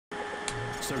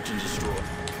Search and destroy.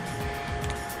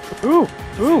 Ooh!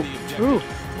 Ooh! Ooh!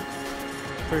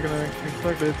 Bigger than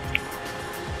expected.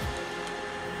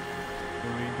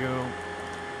 There we go.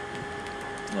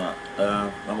 Right,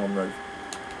 I'm on road.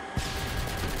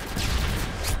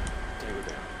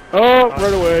 Oh!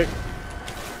 Right away!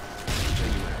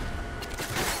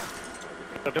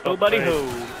 Nobody who.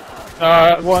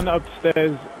 One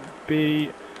upstairs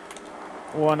B,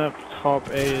 one up top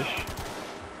A-ish.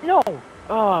 No!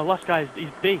 Oh, last guy, he's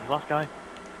B, last guy.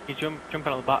 He's jumping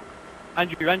out the back.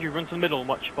 Andrew, run to the middle and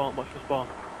watch the spawn. He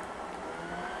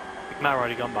might have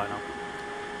already gone by now.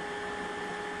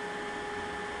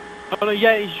 Oh no,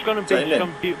 yeah, he's just gonna bush with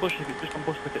it, just gonna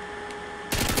bush with it.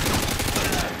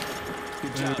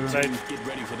 Good job, team. Get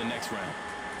ready for the next round.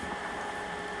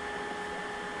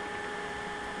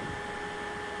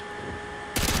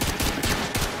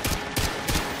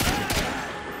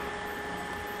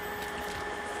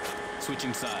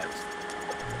 Switching sides.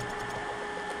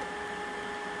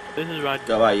 This is right.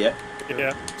 Go away, yeah?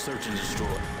 Yeah. Search and destroy.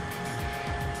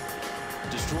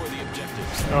 Destroy the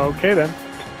objectives. Okay then.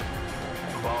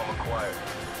 Bomb acquired.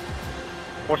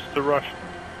 What's the rush?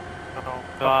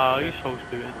 Oh, you're so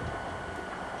stupid.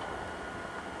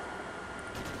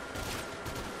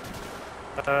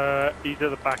 He's at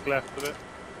the back left of it.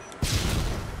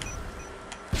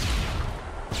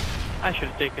 I should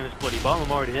have taken this bloody bomb,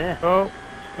 I'm already there. Oh,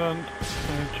 stunned.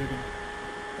 Chicken.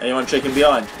 Anyone checking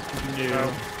behind?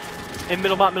 No. In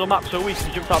middle map, so weak,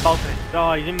 he jumped out balcony.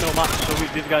 Oh, he's in middle map, so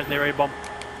weak, the other guy's near A bomb.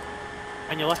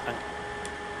 And your left hand.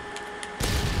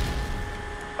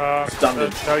 Stunned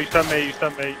him. No, you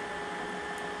stunned me.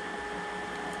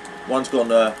 One's gone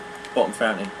bottom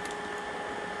fountain.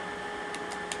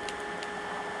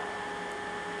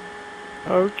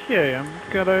 Okay, I'm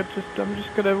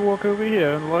just gonna walk over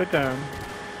here and lie down.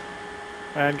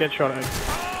 And get shot at.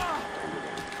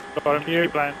 Got him,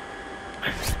 keep playing.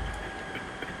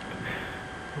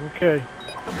 Okay.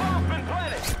 The bomb's been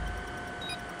planted.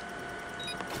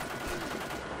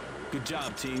 Good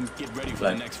job, team. Get ready for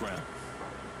the next round.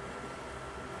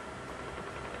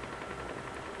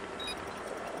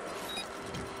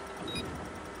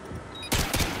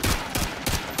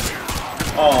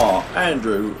 Oh,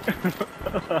 Andrew.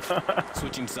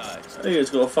 Switching sides. I think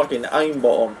it's got a fucking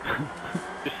aimbot on.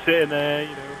 Just sitting there, you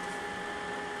know.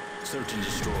 Search and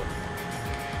destroy.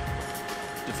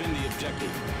 Defend the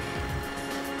objective.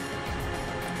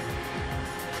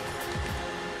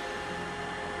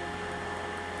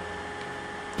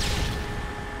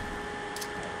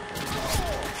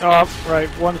 Oh, right,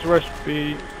 one's rush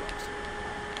B.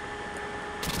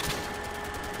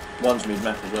 One's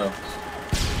mid-map as well.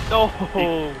 No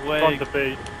way. Gone to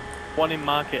B. One in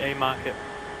market, A market.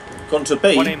 Gone to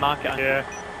B? One in market. Yeah.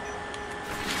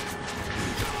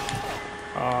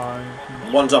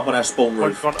 One's up on our spawn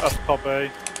One's roof. gone up top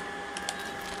A.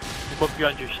 Above you,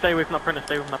 Andrew. Stay away from that printer,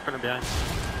 behind.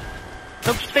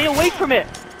 No, stay away from it!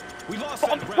 We lost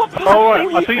that round. Oh,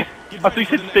 right. I thought you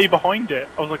said stay behind it.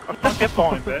 I was like, I can't get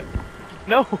behind it.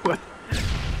 No!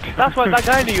 That's why that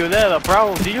guy knew you were there, that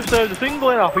Brown. He just heard the thing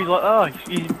going off. He's like, oh,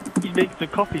 he's making some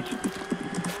copies.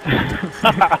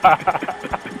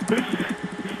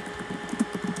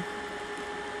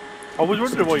 I was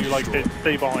wondering why you like it,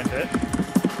 stay behind it.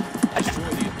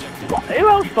 What? Who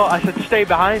else thought I said stay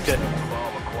behind it?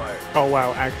 Bomb acquired. Oh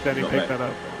wow, accidentally Got picked that. that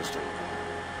up.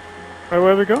 Right,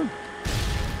 where are we going?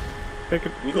 You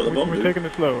got the bomb, We're dude. taking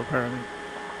it slow, apparently.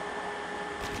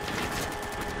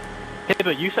 Hey,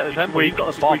 but you set the tempo, We you've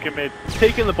got the bomb. mid.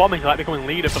 Taking the bomb is like becoming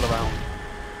leader for the round.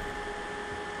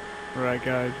 Right,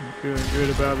 guys, I'm feeling good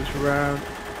about this round.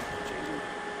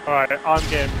 Alright, I'm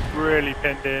getting really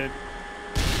pinned in.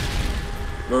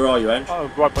 Where are you, Andrew?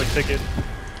 Oh, right by tickets.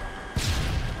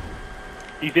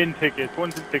 He's in tickets.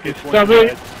 One's in tickets, one's Stop in it.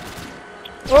 bed.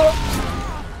 Oh!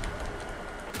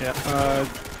 Yeah. Oh,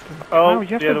 Oh, you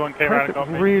have the to other one came around and press got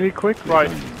it me. really quickly. Right,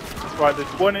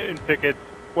 there's one in tickets,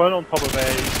 one on top of A,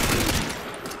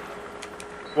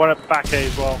 one at back A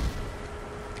as well.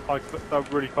 Like,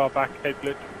 that really far back head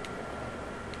glitch.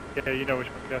 Yeah, you know which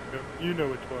one, Gasco. You know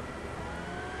which one.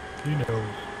 He knows.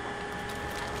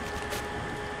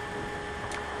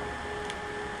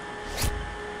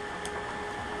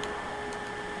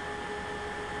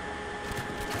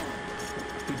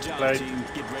 Good job, Play. team.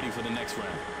 Get ready for the next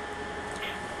round.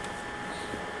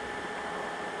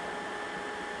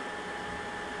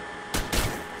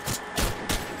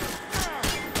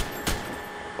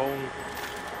 Boom.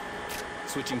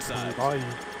 Switching sides. Bye.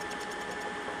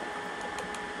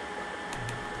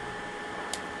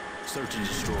 Search and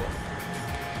destroy.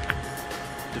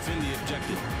 Defend the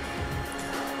objective.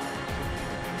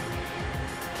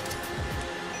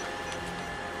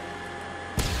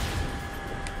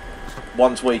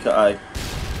 One's weak at A.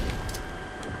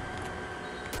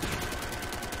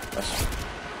 That's...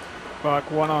 Back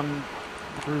one on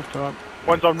rooftop.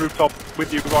 One's on rooftop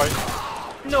with you, right?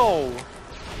 No!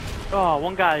 Oh,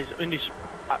 one guy's in his...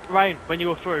 Ryan, when you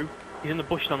go through, he's in the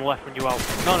bush on the left when you out.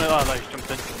 No, he's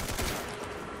jumped in.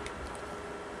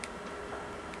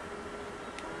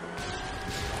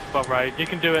 Well, Ryan, you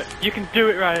can do it. You can do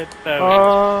it, Ryan. There we go.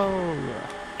 Oh!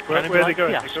 Where are they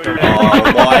going? Yes. Oh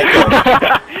my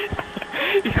god.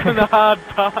 He's on the hard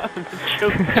part and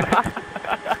jumped.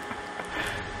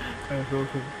 That's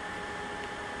awesome.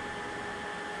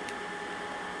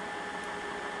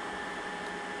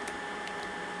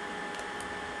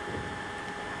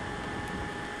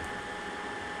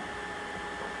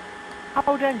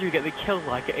 How did Andrew get the kill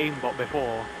like at aimbot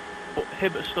before, but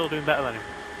Hibbert's still doing better than him?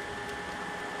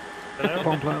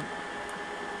 Bomb plant.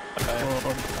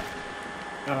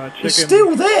 Chicken. He's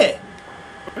still there!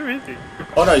 Where is he?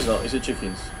 Oh no, he's not. He's at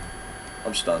chickens.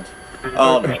 I'm stunned.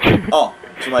 Oh no. Oh,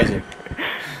 it's amazing.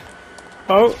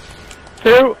 Oh,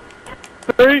 2,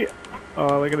 3.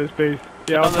 Oh, look at this beast.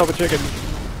 Yeah, on top of chicken.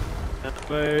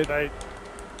 Wait. Right.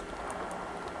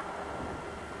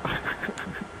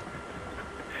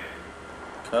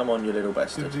 Come on, you little Is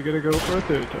bastard. he gonna go for a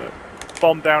third time?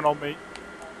 Bomb down on me.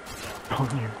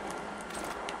 On you.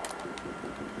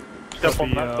 Step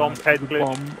on that bomb, head the glitch.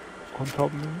 bomb on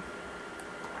top of me.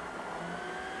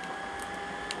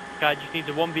 Guy just needs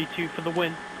a 1v2 for the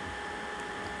win.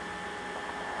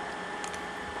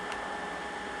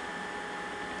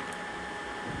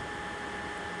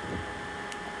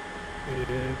 It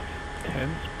is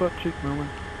tense butt cheek moment.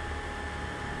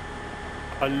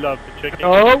 I love the chicken.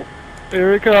 Oh,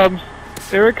 here it comes.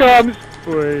 Here it comes.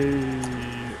 Wait.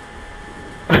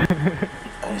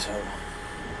 And it's over.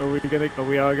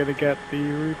 We are gonna get the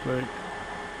replay.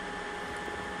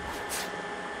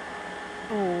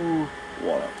 Ooh,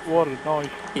 What what a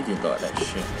knife. He didn't like that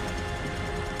shit.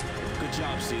 Good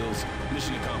job, SEALs.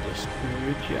 Mission accomplished.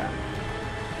 Good job.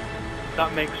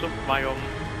 That makes up my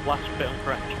last bit on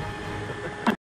correction.